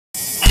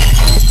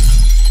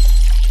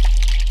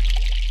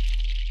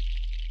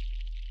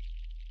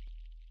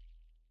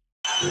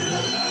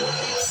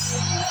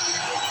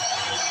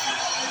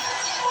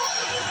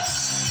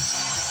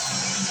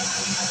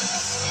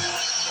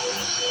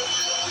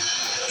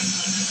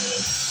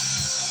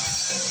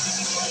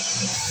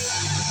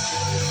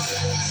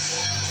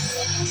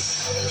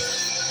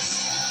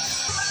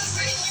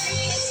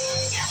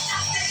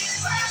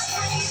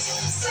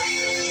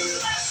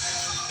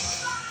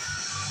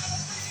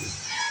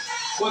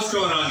What's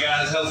going on,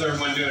 guys? How's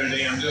everyone doing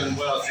today? I'm doing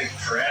well. Thank you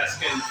for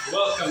asking.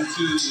 Welcome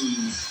to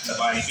the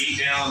Body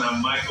Beatdown.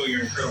 I'm Michael,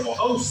 your incredible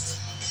host,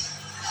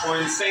 or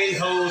insane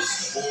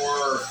host,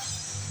 or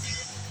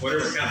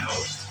whatever kind of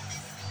host.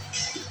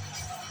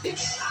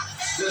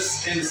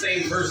 This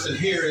insane person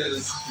here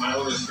is my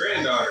oldest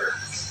granddaughter,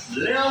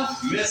 Little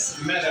Miss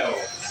Meadow.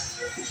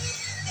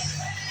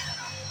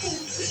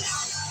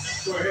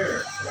 Go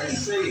here. I can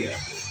see you.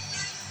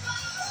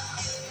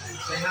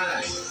 Say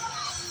hi.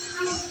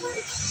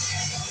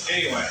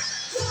 Anyway,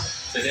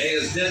 today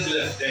is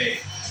DeadLift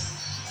day.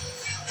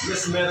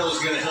 Miss Meadows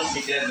is gonna help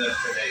me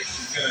deadlift today.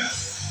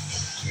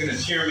 She's gonna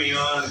cheer me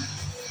on.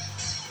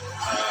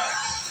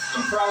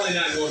 I'm probably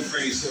not going for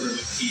any sort of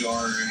a PR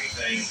or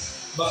anything,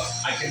 but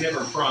I can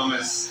never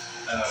promise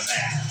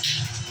that.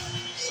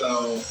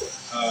 So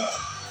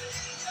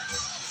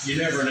you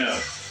never know.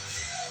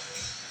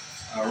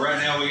 Right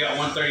now we got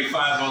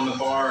 135 on the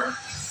bar.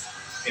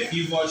 If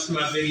you've watched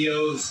my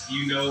videos,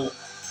 you know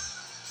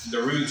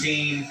the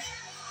routine.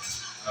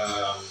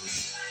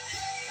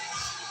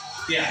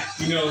 Yeah,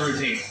 you know the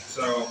routine.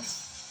 So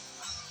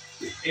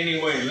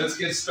anyway, let's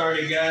get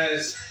started,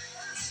 guys,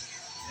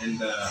 and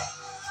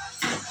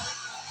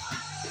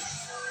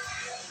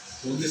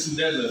we'll get some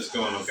deadlifts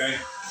going, okay?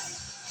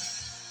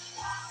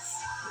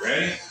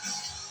 Ready?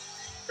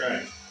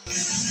 Ready.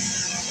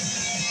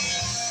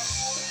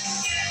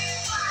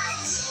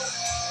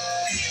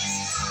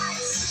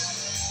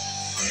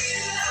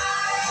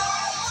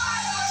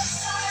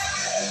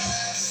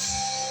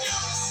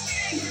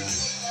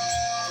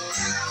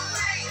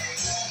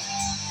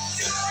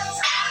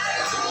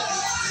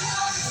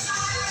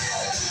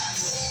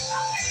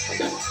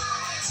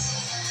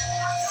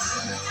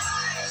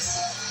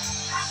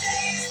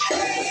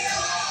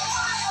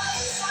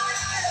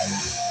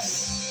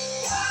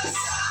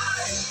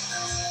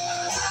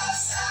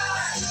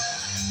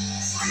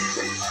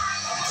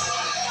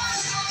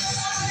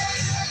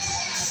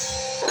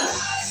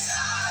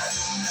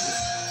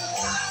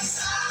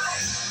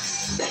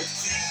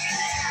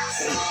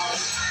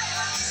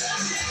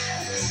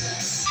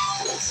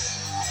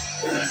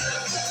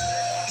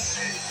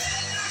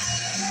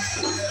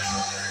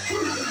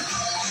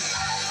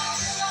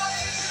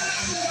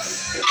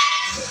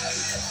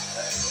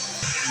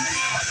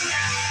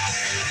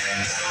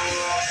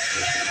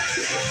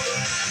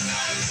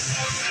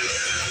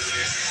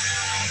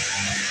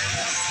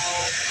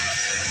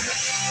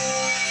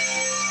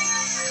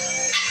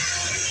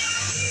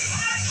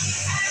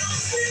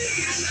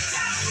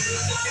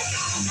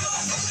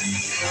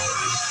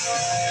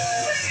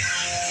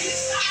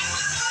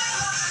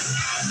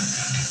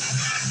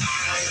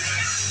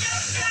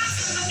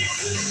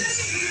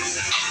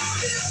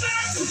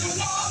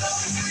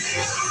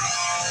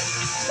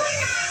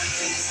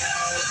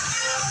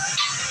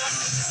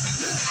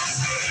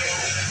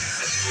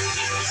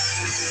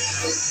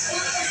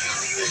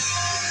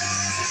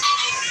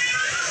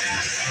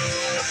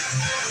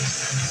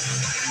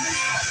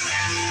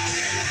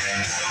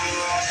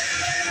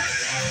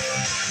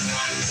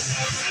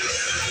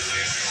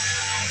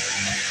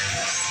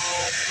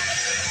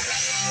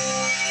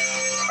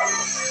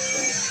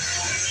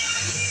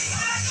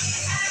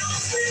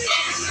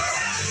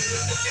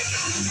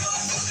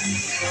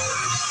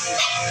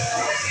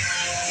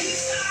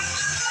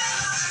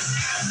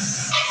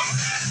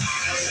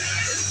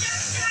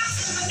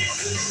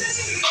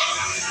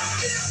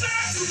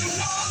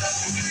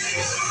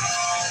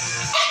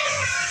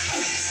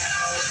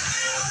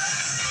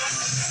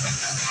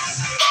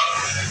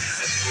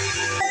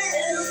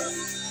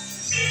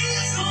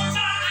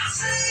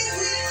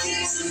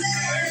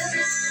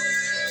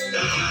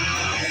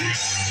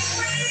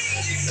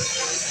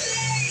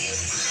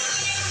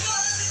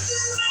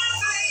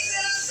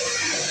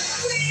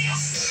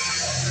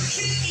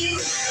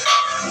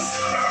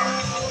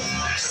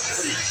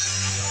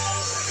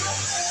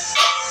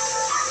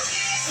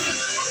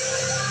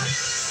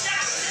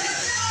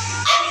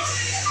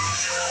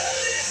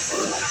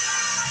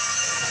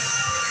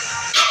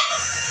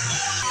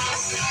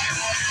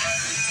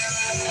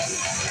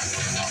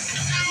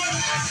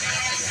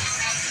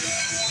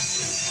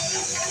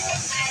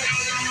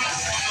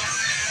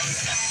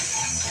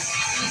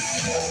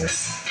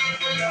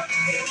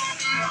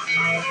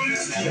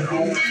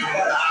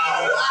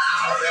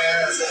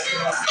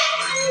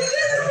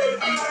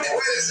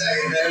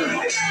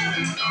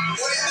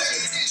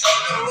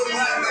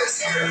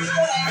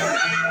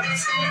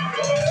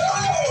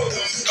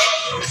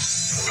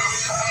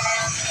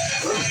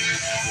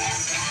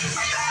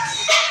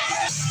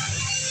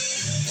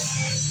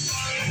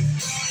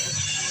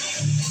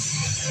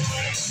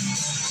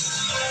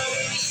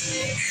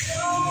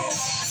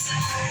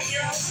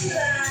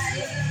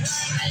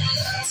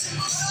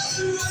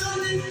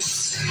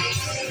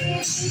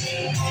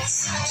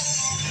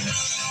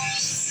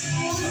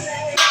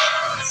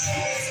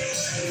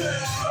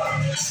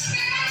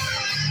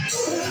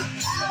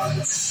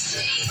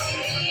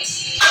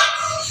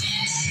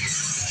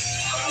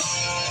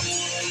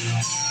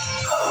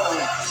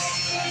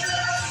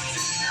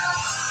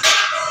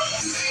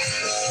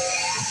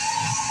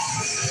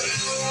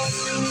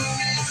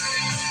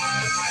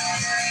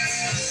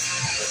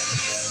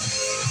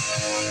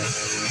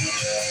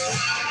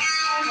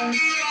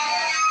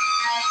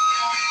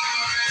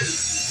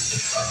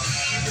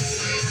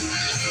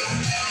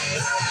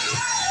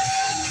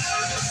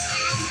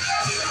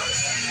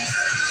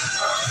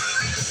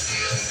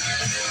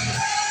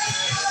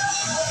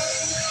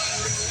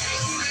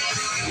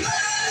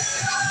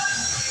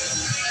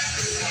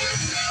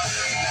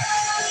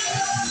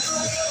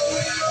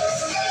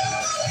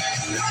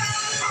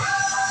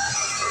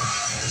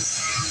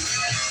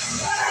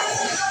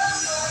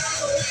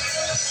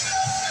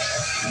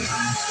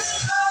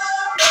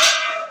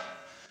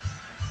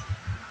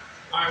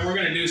 Alright, we're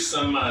going to do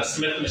some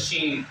Smith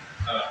machine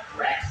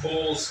rack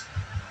pulls,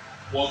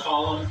 we'll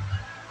call them,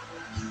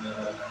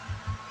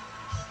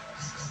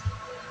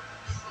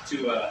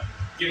 to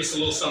give us a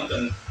little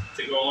something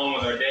to go along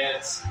with our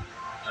dads.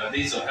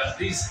 These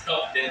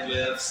help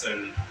deadlifts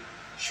and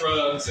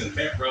shrugs and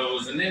bent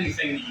rows and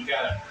anything that you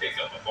got to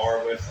pick up a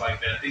bar with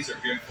like that. These are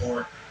good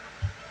for.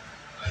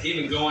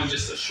 Even going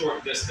just a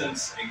short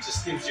distance, it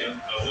just gives you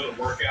a little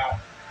workout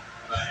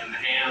in the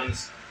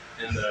hands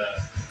and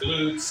the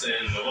glutes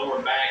and the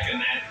lower back and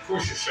that. Of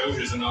course, your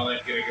shoulders and all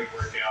that get a good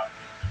workout.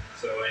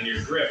 So, and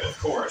your grip, of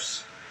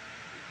course.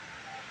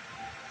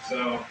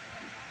 So,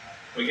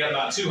 we got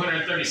about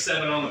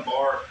 237 on the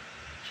bar.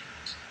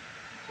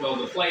 Well,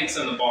 the plates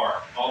and the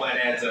bar, all that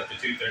adds up to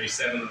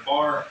 237. The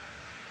bar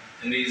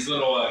and these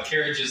little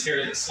carriages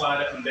here that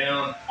slide up and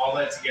down, all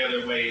that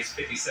together weighs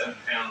 57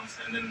 pounds,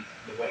 and then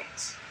the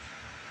weights.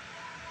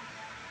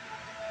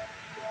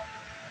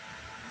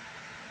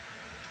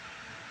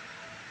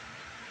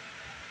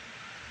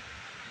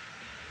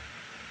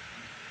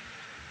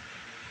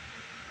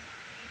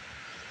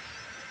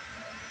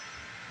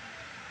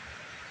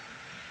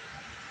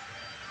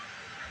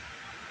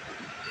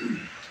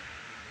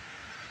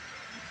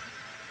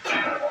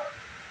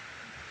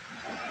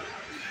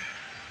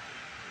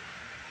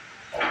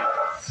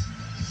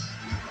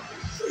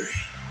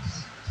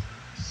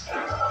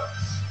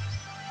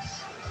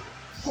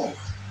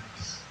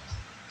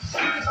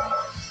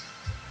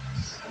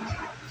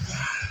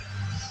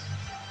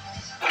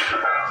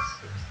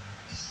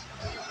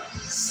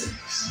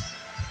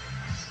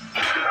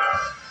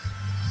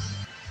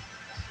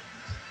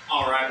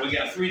 All right, we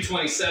got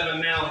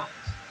 327 now.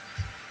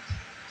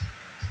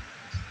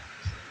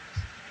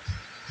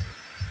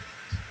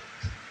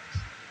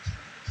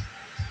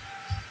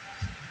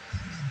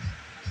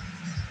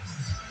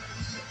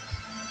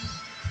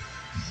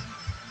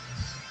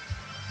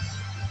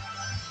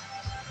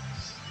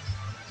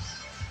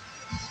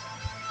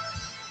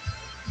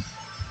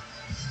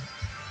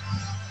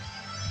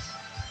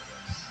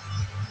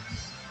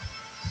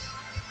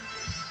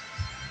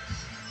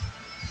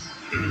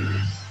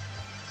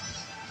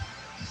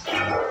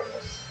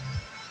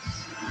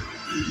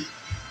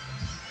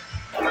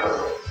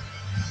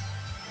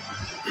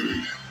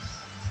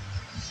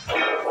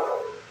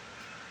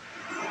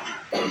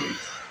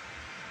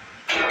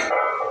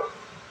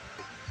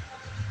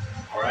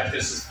 All right,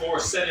 this is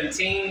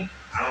 417.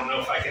 I don't know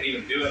if I can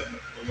even do it,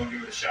 but we're gonna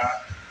give it a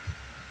shot.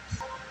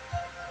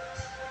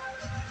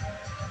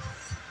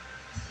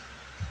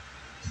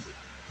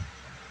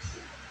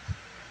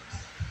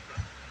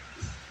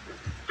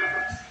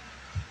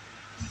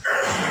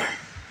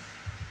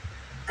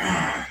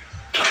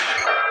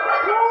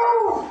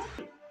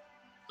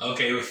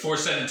 Okay, with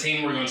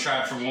 417, we're gonna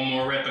try it for one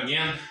more rep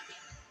again.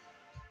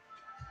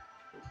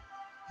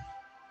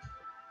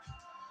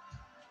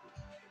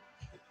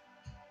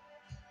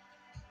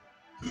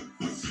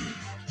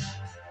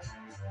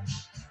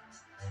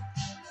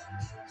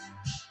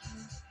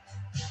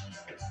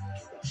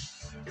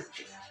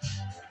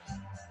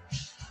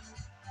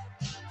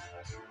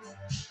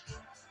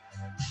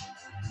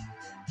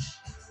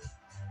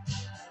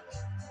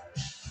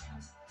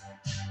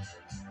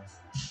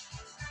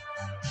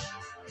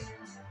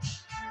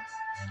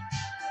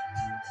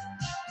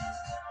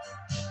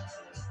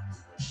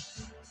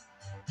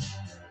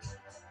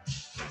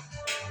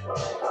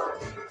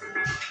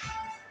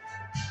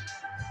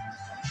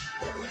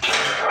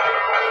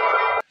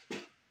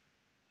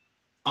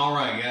 All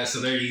right, guys,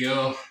 so there you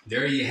go.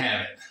 There you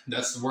have it.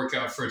 That's the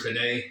workout for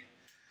today.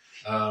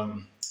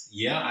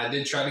 Yeah, I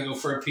did try to go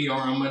for a PR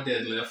on my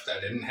deadlift. I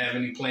didn't have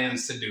any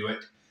plans to do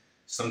it.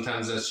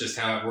 Sometimes that's just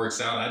how it works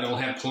out. I don't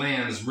have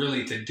plans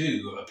really to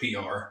do a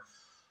PR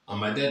on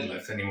my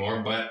deadlift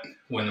anymore, but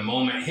when the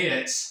moment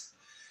hits,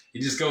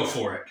 you just go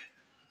for it.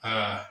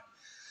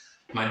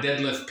 My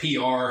deadlift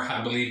PR,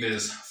 I believe,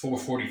 is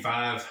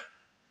 445,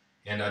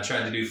 and I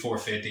tried to do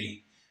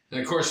 450. And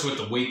of course, with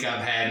the week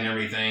I've had and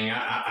everything,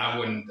 I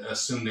wouldn't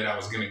assume that I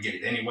was going to get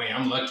it anyway.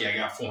 I'm lucky I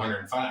got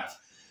 405.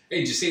 Hey,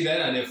 did you see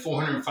that? I did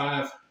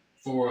 405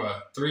 for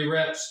 3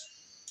 reps.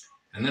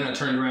 And then I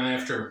turned around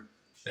after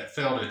that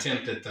failed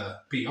attempt at the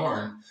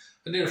PR, and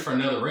I did it for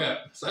another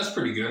rep. So that's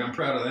pretty good. I'm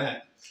proud of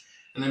that.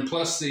 And then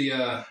plus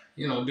the,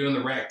 doing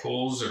the rack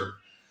pulls or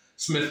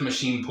Smith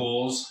machine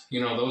pulls,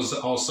 those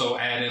also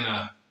add in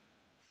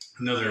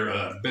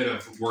another bit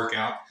of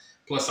workout.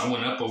 Plus I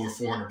went up over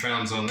 400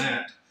 pounds on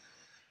that.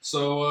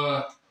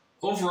 So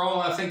overall,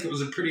 I think it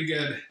was a pretty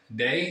good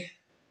day.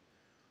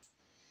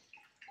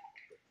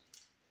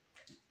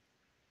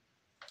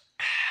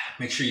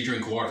 Make sure you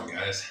drink water,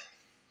 guys.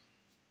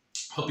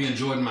 Hope you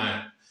enjoyed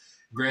my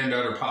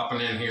granddaughter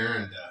popping in here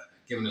and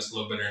giving us a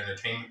little bit of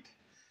entertainment.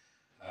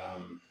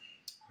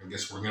 I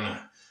guess we're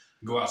gonna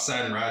go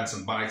outside and ride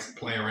some bikes and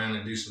play around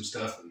and do some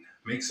stuff and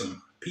make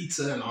some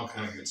pizza and all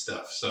kind of good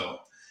stuff. So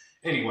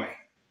anyway,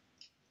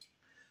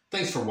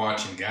 thanks for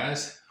watching,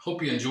 guys.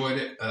 Hope you enjoyed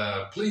it.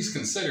 Please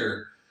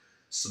consider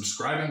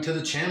subscribing to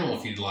the channel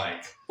if you'd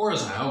like. Or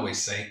as I always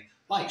say,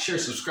 like, share,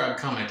 subscribe,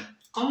 comment,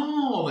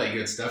 all that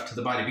good stuff to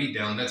the Body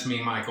Beatdown. That's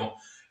me, Michael,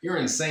 your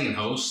insane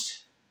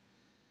host.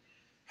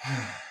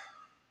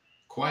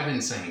 Quite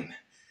insane.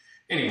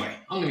 Anyway,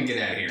 I'm going to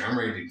get out of here. I'm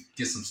ready to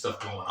get some stuff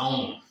going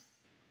on.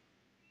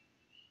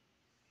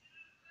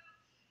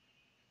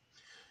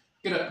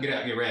 Get up, get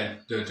out, get rad,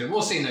 do it too.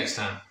 We'll see you next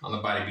time on the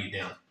Body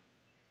Beatdown.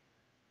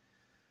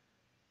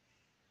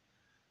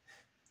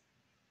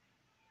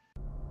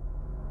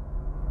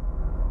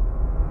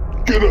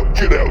 Get up,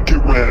 get out,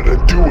 get rad,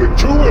 and do it,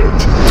 do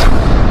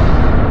it!